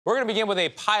We're going to begin with a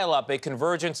pileup, a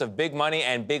convergence of big money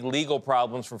and big legal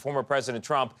problems from former President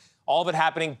Trump. All of it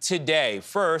happening today.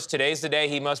 First, today's the day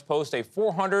he must post a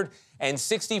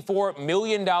 $464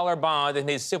 million bond in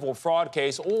his civil fraud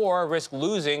case or risk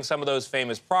losing some of those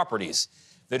famous properties.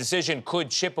 The decision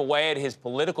could chip away at his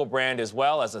political brand as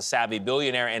well as a savvy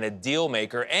billionaire and a deal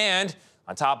maker. And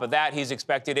on top of that, he's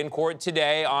expected in court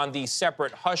today on the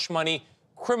separate hush money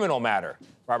criminal matter.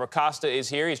 Robert Costa is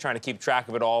here. He's trying to keep track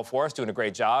of it all for us, doing a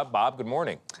great job. Bob, good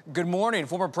morning. Good morning.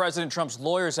 Former President Trump's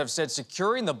lawyers have said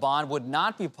securing the bond would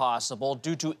not be possible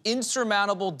due to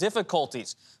insurmountable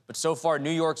difficulties. But so far,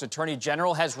 New York's Attorney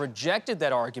General has rejected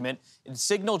that argument and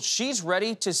signaled she's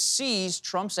ready to seize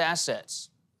Trump's assets.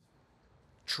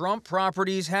 Trump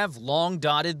properties have long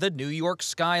dotted the New York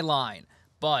skyline.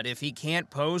 But if he can't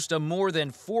post a more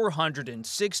than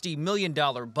 $460 million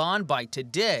bond by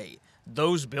today,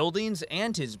 those buildings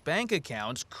and his bank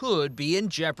accounts could be in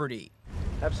jeopardy.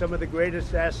 Have some of the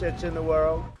greatest assets in the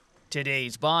world.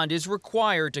 Today's bond is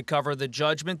required to cover the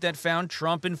judgment that found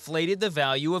Trump inflated the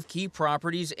value of key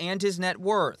properties and his net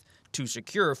worth to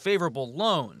secure favorable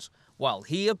loans while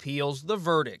he appeals the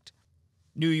verdict.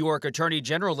 New York Attorney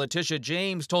General Letitia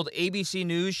James told ABC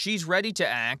News she's ready to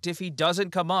act if he doesn't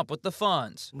come up with the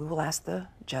funds. We will ask the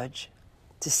judge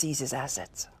to seize his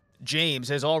assets. James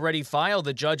has already filed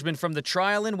the judgment from the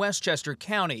trial in Westchester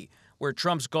County, where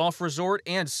Trump's golf resort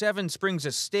and Seven Springs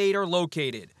estate are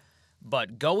located.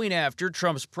 But going after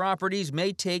Trump's properties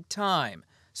may take time,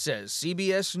 says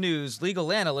CBS News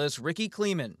legal analyst Ricky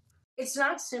Kleeman. It's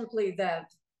not simply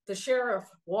that the sheriff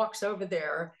walks over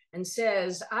there and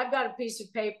says, I've got a piece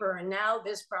of paper and now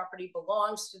this property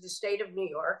belongs to the state of New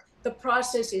York. The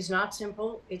process is not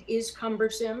simple. It is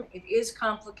cumbersome. It is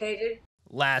complicated.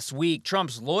 Last week,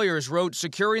 Trump's lawyers wrote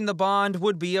securing the bond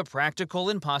would be a practical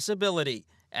impossibility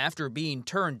after being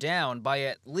turned down by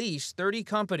at least 30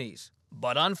 companies.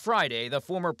 But on Friday, the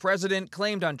former president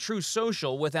claimed on Truth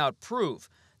Social without proof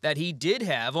that he did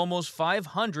have almost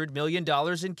 $500 million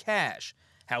in cash.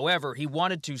 However, he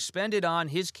wanted to spend it on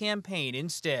his campaign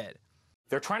instead.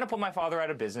 They're trying to put my father out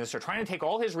of business. They're trying to take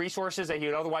all his resources that he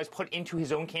would otherwise put into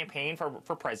his own campaign for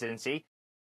presidency.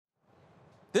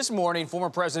 This morning, former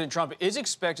President Trump is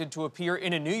expected to appear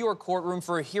in a New York courtroom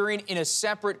for a hearing in a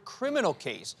separate criminal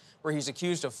case where he's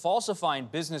accused of falsifying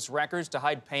business records to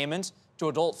hide payments to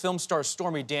adult film star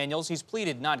Stormy Daniels. He's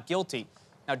pleaded not guilty.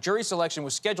 Now, jury selection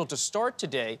was scheduled to start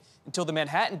today until the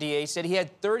Manhattan DA said he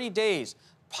had 30 days,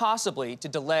 possibly to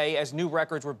delay as new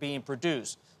records were being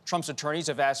produced. Trump's attorneys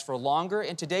have asked for longer,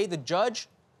 and today the judge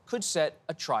could set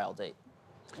a trial date.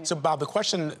 So, Bob, the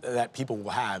question that people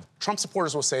will have, Trump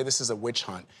supporters will say this is a witch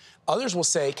hunt. Others will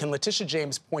say, can Letitia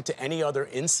James point to any other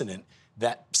incident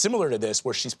that similar to this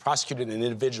where she's prosecuted an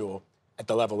individual at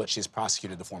the level that she's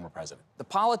prosecuted the former president? The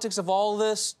politics of all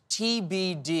this,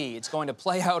 TBD. It's going to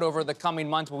play out over the coming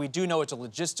months, but we do know it's a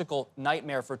logistical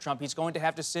nightmare for Trump. He's going to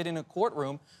have to sit in a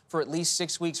courtroom for at least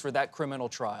 6 weeks for that criminal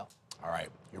trial. All right.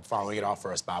 You're following it all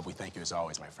for us, Bob. We thank you as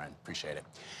always, my friend. Appreciate it.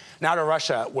 Now to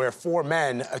Russia, where 4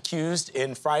 men accused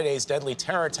in Friday's deadly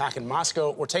terror attack in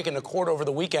Moscow were taken to court over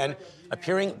the weekend,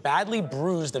 appearing badly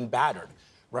bruised and battered.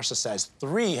 Russia says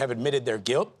 3 have admitted their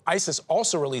guilt. ISIS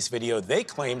also released video they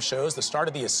claim shows the start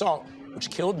of the assault, which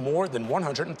killed more than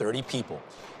 130 people.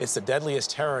 It's the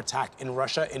deadliest terror attack in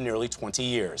Russia in nearly 20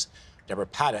 years. Deborah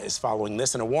Patta is following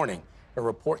this in a warning. Her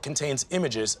report contains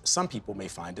images some people may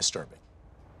find disturbing.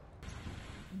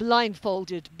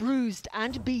 Blindfolded, bruised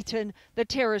and beaten, the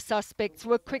terror suspects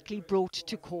were quickly brought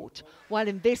to court, while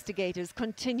investigators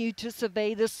continued to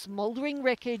survey the smouldering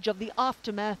wreckage of the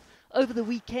aftermath over the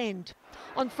weekend.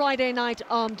 On Friday night,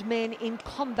 armed men in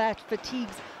combat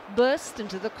fatigues burst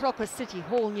into the Kropa City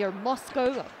Hall near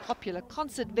Moscow, a popular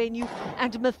concert venue,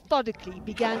 and methodically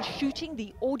began shooting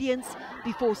the audience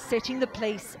before setting the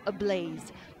place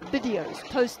ablaze. Videos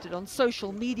posted on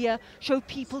social media show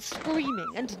people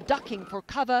screaming and ducking for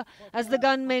cover as the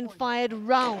gunmen fired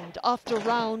round after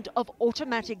round of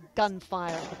automatic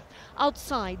gunfire.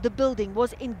 Outside, the building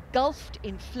was engulfed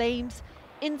in flames.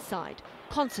 Inside,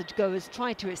 concertgoers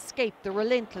tried to escape the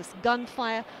relentless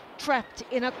gunfire, trapped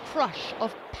in a crush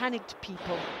of panicked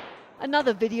people.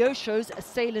 Another video shows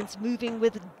assailants moving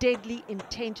with deadly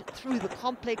intent through the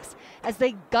complex as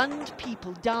they gunned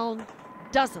people down.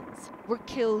 Dozens were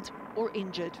killed or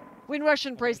injured. When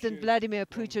Russian President Vladimir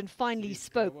Putin finally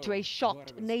spoke to a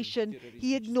shocked nation,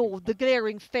 he ignored the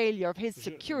glaring failure of his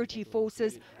security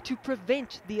forces to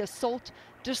prevent the assault,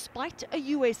 despite a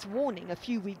U.S. warning a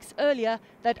few weeks earlier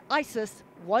that ISIS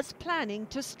was planning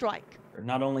to strike.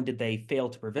 Not only did they fail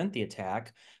to prevent the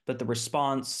attack, but the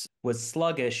response was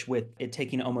sluggish, with it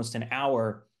taking almost an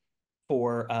hour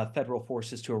for federal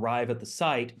forces to arrive at the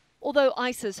site. Although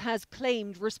ISIS has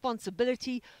claimed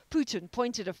responsibility, Putin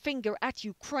pointed a finger at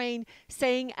Ukraine,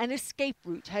 saying an escape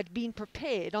route had been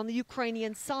prepared on the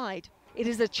Ukrainian side. It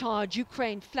is a charge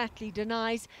Ukraine flatly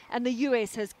denies, and the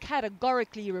US has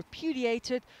categorically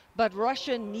repudiated, but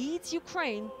Russia needs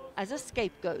Ukraine as a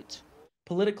scapegoat.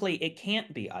 Politically, it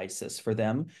can't be ISIS for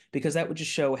them, because that would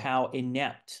just show how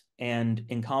inept and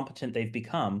incompetent they've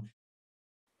become.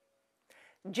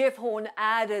 Jeff Horn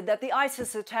added that the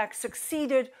ISIS attack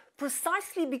succeeded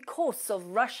precisely because of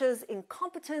Russia's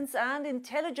incompetence and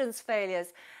intelligence failures,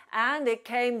 and it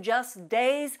came just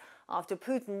days after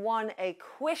Putin won a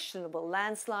questionable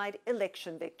landslide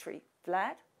election victory.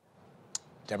 Vlad?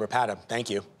 Deborah Patta, thank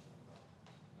you.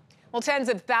 Well, tens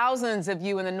of thousands of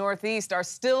you in the Northeast are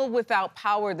still without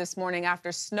power this morning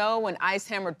after snow and ice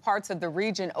hammered parts of the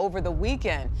region over the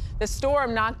weekend. The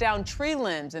storm knocked down tree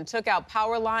limbs and took out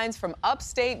power lines from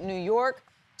upstate New York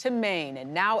to Maine.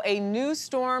 And now a new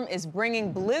storm is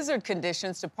bringing blizzard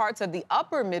conditions to parts of the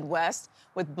upper Midwest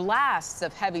with blasts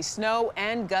of heavy snow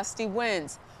and gusty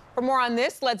winds. For more on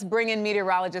this, let's bring in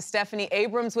meteorologist Stephanie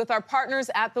Abrams with our partners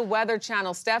at the Weather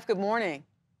Channel. Steph, good morning.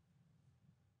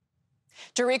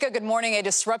 Jerika, good morning. A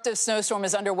disruptive snowstorm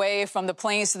is underway from the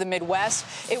plains to the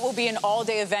Midwest. It will be an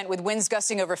all-day event with winds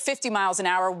gusting over 50 miles an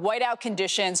hour, whiteout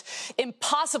conditions,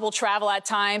 impossible travel at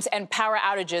times, and power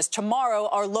outages. Tomorrow,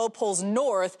 our low pulls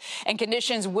north, and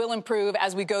conditions will improve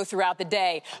as we go throughout the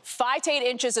day. 5 to 8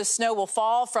 inches of snow will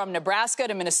fall from Nebraska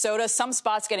to Minnesota, some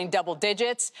spots getting double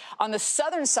digits. On the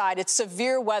southern side, it's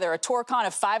severe weather. A Torcon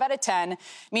of 5 out of 10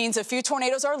 means a few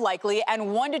tornadoes are likely,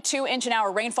 and 1 to 2 inch an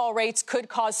hour rainfall rates could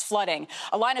cause flooding.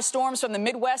 A line of storms from the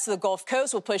Midwest to the Gulf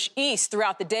Coast will push east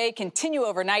throughout the day, continue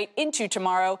overnight into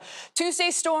tomorrow.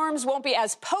 Tuesday storms won't be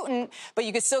as potent, but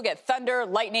you could still get thunder,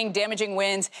 lightning, damaging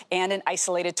winds, and an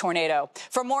isolated tornado.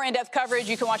 For more in-depth coverage,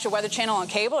 you can watch the Weather Channel on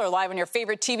cable or live on your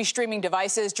favorite TV streaming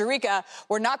devices. Jerika,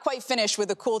 we're not quite finished with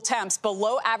the cool temps.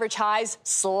 Below average highs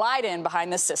slide in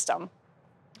behind the system.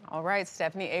 All right,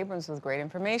 Stephanie Abrams with great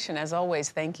information. As always,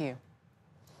 thank you.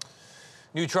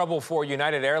 New trouble for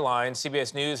United Airlines.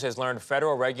 CBS News has learned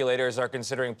federal regulators are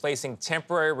considering placing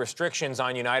temporary restrictions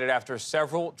on United after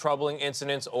several troubling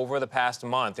incidents over the past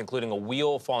month, including a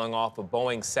wheel falling off a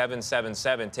Boeing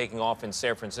 777 taking off in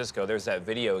San Francisco. There's that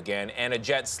video again. And a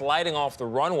jet sliding off the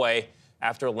runway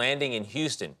after landing in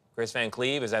Houston. Chris Van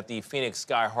Cleve is at the Phoenix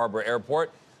Sky Harbor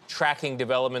Airport tracking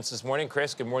developments this morning.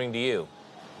 Chris, good morning to you.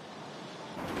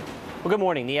 Well, good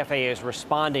morning. The FAA is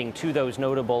responding to those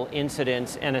notable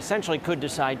incidents and essentially could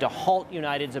decide to halt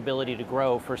United's ability to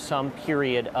grow for some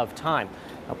period of time.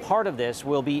 A part of this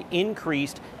will be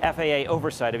increased FAA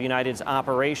oversight of United's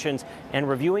operations and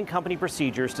reviewing company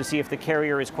procedures to see if the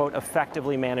carrier is, quote,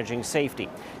 effectively managing safety.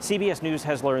 CBS News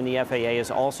has learned the FAA is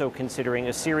also considering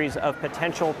a series of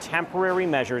potential temporary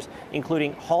measures,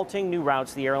 including halting new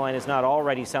routes the airline is not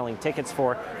already selling tickets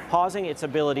for, pausing its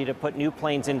ability to put new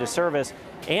planes into service,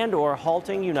 and or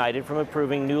halting United from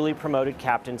approving newly promoted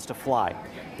captains to fly.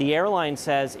 The airline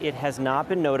says it has not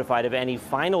been notified of any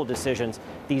final decisions.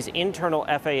 These internal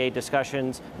FAA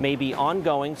discussions may be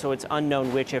ongoing, so it's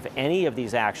unknown which, if any, of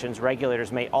these actions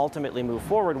regulators may ultimately move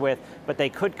forward with, but they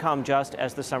could come just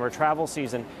as the summer travel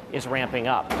season is ramping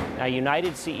up. Now,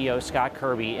 United CEO Scott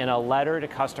Kirby, in a letter to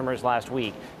customers last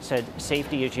week, said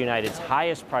safety is United's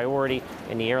highest priority,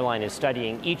 and the airline is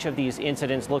studying each of these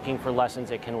incidents, looking for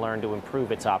lessons it can learn to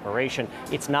improve its operation.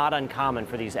 It's not uncommon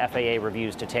for these FAA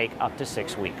reviews to take up to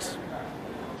 6 weeks.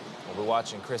 We'll be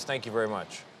watching. Chris, thank you very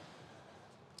much.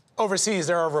 Overseas,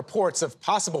 there are reports of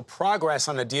possible progress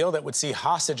on a deal that would see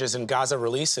hostages in Gaza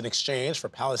released in exchange for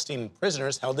Palestinian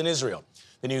prisoners held in Israel.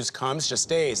 The news comes just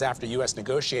days after U.S.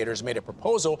 negotiators made a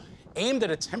proposal aimed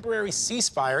at a temporary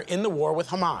ceasefire in the war with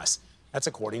Hamas. That's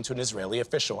according to an Israeli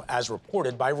official, as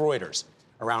reported by Reuters.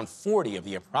 Around 40 of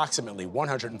the approximately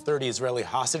 130 Israeli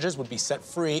hostages would be set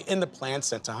free in the plan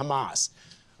sent to Hamas.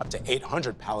 Up to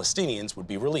 800 Palestinians would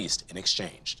be released in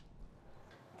exchange.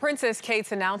 Princess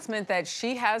Kate's announcement that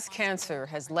she has cancer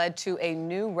has led to a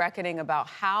new reckoning about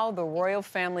how the royal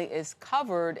family is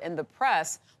covered in the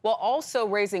press, while also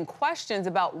raising questions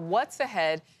about what's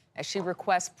ahead as she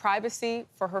requests privacy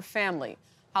for her family.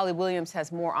 Holly Williams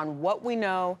has more on what we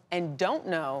know and don't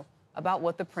know about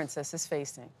what the princess is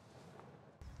facing.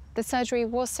 The surgery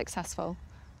was successful.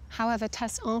 However,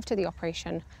 tests after the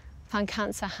operation found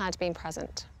cancer had been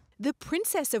present. The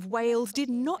Princess of Wales did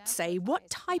not say what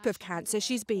type of cancer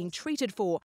she's being treated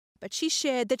for, but she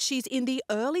shared that she's in the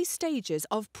early stages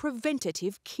of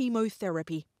preventative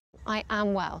chemotherapy. I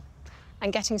am well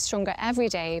and getting stronger every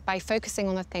day by focusing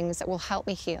on the things that will help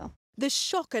me heal. The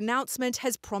shock announcement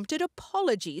has prompted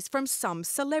apologies from some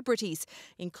celebrities,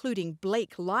 including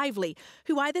Blake Lively,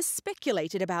 who either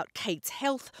speculated about Kate's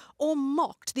health or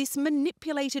mocked this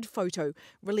manipulated photo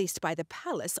released by the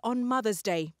palace on Mother's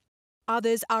Day.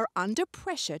 Others are under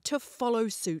pressure to follow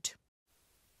suit.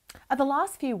 Are the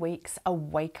last few weeks a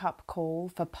wake-up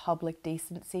call for public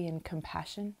decency and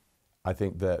compassion? I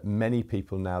think that many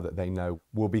people, now that they know,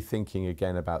 will be thinking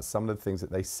again about some of the things that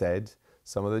they said,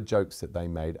 some of the jokes that they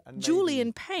made.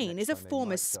 Julian Payne is a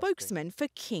former spokesman for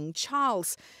King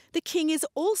Charles. The King is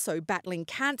also battling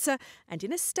cancer and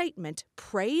in a statement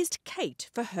praised Kate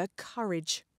for her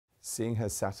courage. Seeing her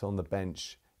sat on the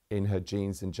bench in her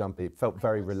jeans and jumper, it felt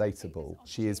very relatable.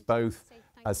 She is both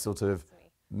a sort of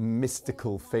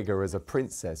mystical figure as a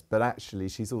princess, but actually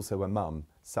she's also a mum,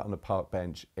 sat on a park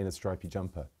bench in a stripy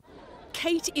jumper.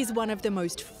 Kate is one of the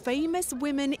most famous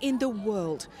women in the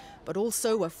world, but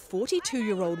also a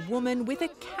 42-year-old woman with a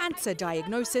cancer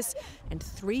diagnosis and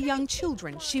 3 young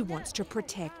children she wants to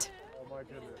protect.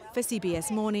 For CBS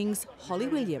Mornings, Holly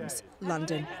Williams,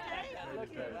 London.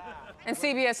 And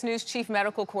CBS News chief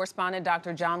medical correspondent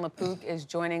Dr. John LaPook is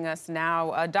joining us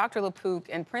now. Dr. LaPook,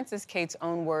 in Princess Kate's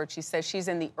own words, she says she's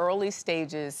in the early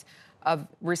stages of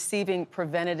receiving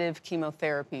preventative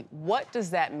chemotherapy. What does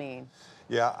that mean?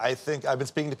 Yeah, I think I've been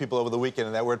speaking to people over the weekend,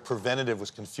 and that word preventative was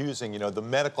confusing. You know, the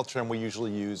medical term we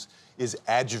usually use is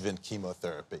adjuvant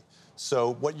chemotherapy.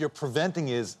 So what you're preventing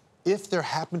is if there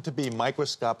happen to be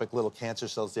microscopic little cancer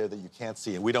cells there that you can't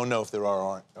see, and we don't know if there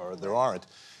are or there aren't,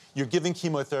 you're giving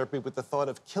chemotherapy with the thought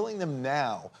of killing them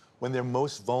now when they're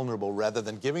most vulnerable, rather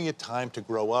than giving it time to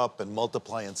grow up and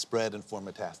multiply and spread and form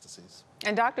metastases.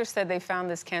 And doctors said they found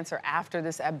this cancer after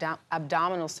this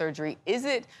abdominal surgery. Is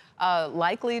it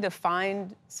likely to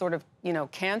find sort of,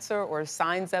 cancer or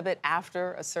signs of it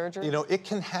after a surgery? You know, it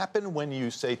can happen when you,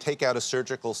 say, take out a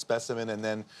surgical specimen and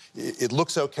then it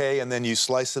looks okay, and then you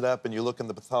slice it up and you look in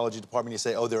the pathology department and you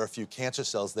say, oh, there are a few cancer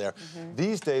cells there.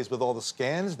 These days, with all the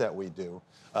scans that we do,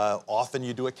 often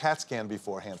you do a CAT scan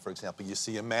beforehand, for example. You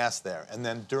see a mass there. And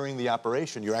then during the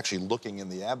operation, you're actually looking in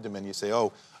the abdomen. You say,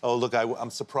 oh, look,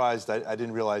 I'm surprised. I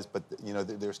didn't realize, but,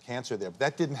 there's cancer there. But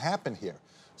that didn't happen here.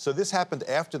 So this happened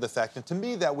after the fact. And to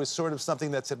me, that was sort of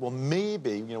something that said, well,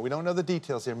 maybe, we don't know the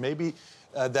details here. Maybe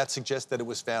that suggests that it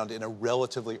was found in a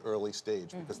relatively early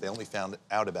stage because they only found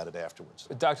out about it afterwards.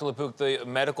 Dr. LaPook, the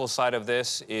medical side of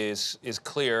this is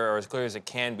clear, or as clear as it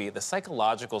can be. The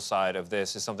psychological side of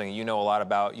this is something you know a lot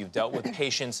about. You've dealt with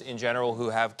patients in general who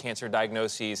have cancer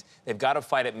diagnoses. They've got to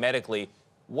fight it medically.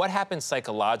 What happens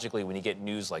psychologically when you get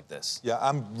news like this? Yeah,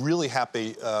 I'm really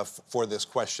happy for this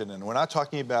question. And we're not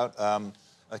talking about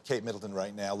Kate Middleton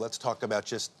right now. Let's talk about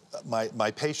just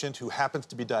my patient who happens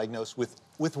to be diagnosed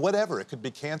with whatever. It could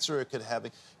be cancer, it could have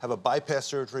a bypass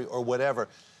surgery or whatever.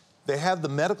 They have the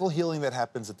medical healing that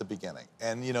happens at the beginning.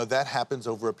 And, that happens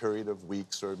over a period of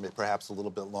weeks or perhaps a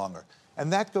little bit longer.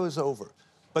 And that goes over.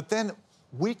 But then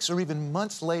weeks or even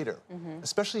months later,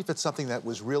 especially if it's something that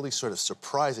was really sort of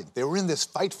surprising. They were in this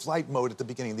fight-flight mode at the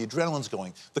beginning. The adrenaline's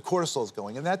going, the cortisol's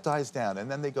going, and that dies down, and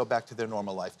then they go back to their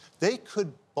normal life. They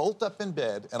could bolt up in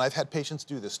bed, and I've had patients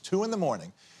do this, 2 in the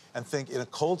morning, and think in a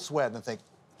cold sweat and think,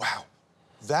 wow,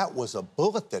 that was a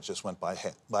bullet that just went by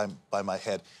my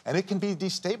head. And it can be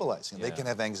destabilizing. Yeah. They can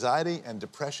have anxiety and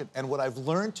depression. And what I've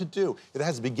learned to do, it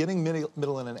has a beginning,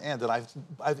 middle, and an end. And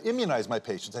I've immunized my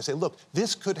patients. I say, look,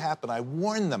 this could happen. I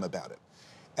warn them about it.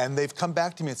 And they've come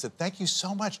back to me and said, thank you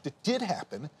so much. It did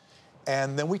happen.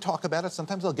 And then we talk about it.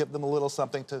 Sometimes I'll give them a little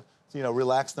something to,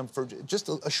 relax them for just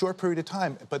a short period of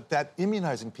time. But that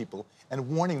immunizing people and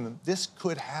warning them this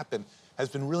could happen has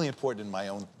been really important in my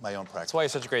own practice. That's why you're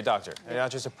such a great doctor. You're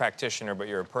not just a practitioner, but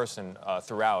you're a person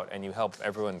throughout, and you help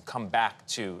everyone come back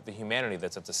to the humanity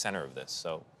that's at the center of this.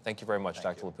 So thank you very much,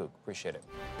 Dr. LaPook. Appreciate it.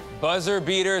 Buzzer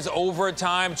beaters,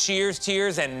 overtime, cheers,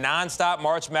 tears, and nonstop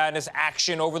March Madness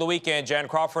action over the weekend. Jen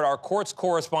Crawford, our courts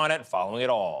correspondent, following it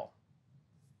all.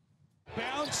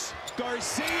 Bounce,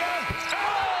 Garcia.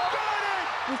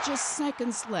 With just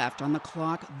seconds left on the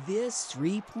clock, this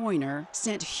three-pointer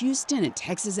sent Houston and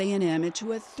Texas A&M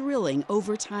into a thrilling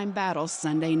overtime battle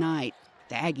Sunday night.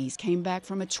 The Aggies came back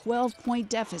from a 12-point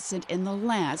deficit in the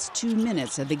last 2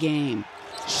 minutes of the game.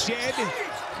 Shed,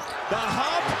 the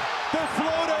hop, the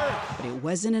floater. But it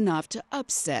wasn't enough to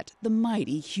upset the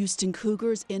mighty Houston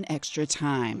Cougars in extra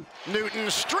time.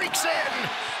 Newton streaks in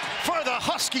for the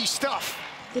Husky stuff.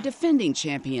 The defending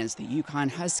champions, the UConn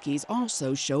Huskies,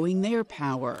 also showing their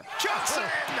power. Johnson,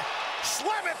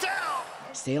 slam it down!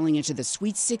 Sailing into the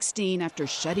Sweet 16 after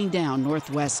shutting down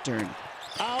Northwestern.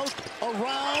 Out of all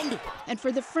around. And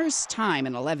for the first time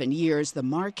in 11 years, the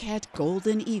Marquette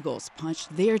Golden Eagles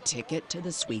punched their ticket to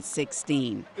the Sweet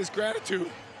 16. It's gratitude.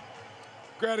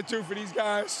 Gratitude for these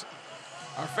guys,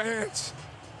 our fans,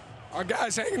 our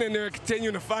guys hanging in there,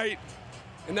 continuing to fight,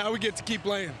 and now we get to keep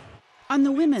playing. On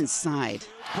the women's side,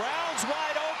 Brown's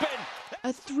wide open.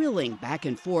 a thrilling back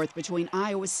and forth between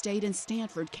Iowa State and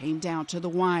Stanford came down to the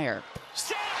wire.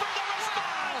 Stanford the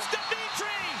response, Dimitri.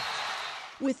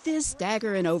 With this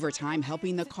dagger in overtime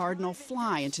helping the Cardinal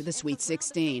fly into the Sweet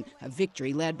 16, a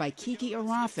victory led by Kiki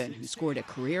Arafin, who scored a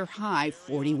career-high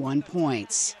 41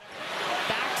 points.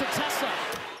 Back to Tessa.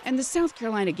 And the South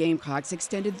Carolina Gamecocks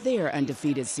extended their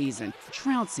undefeated season,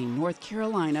 trouncing North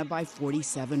Carolina by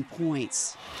 47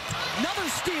 points. Another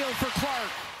steal for Clark.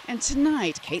 And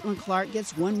tonight, Caitlin Clark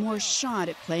gets one more shot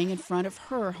at playing in front of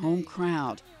her home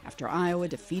crowd after Iowa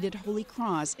defeated Holy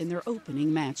Cross in their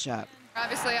opening matchup.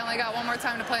 Obviously, I only got one more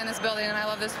time to play in this building, and I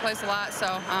love this place a lot,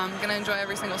 so I'm going to enjoy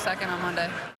every single second on Monday.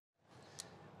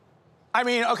 I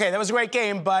mean, okay, that was a great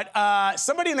game, but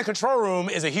somebody in the control room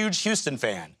is a huge Houston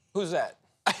fan. Who's that?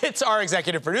 It's our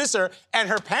executive producer and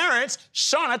her parents,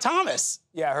 Shauna Thomas.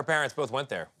 Yeah, her parents both went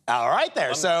there. All right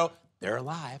there. So they're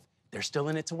alive. They're still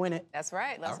in it to win it. That's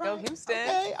right. Let's go, Houston.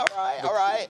 Okay, all right.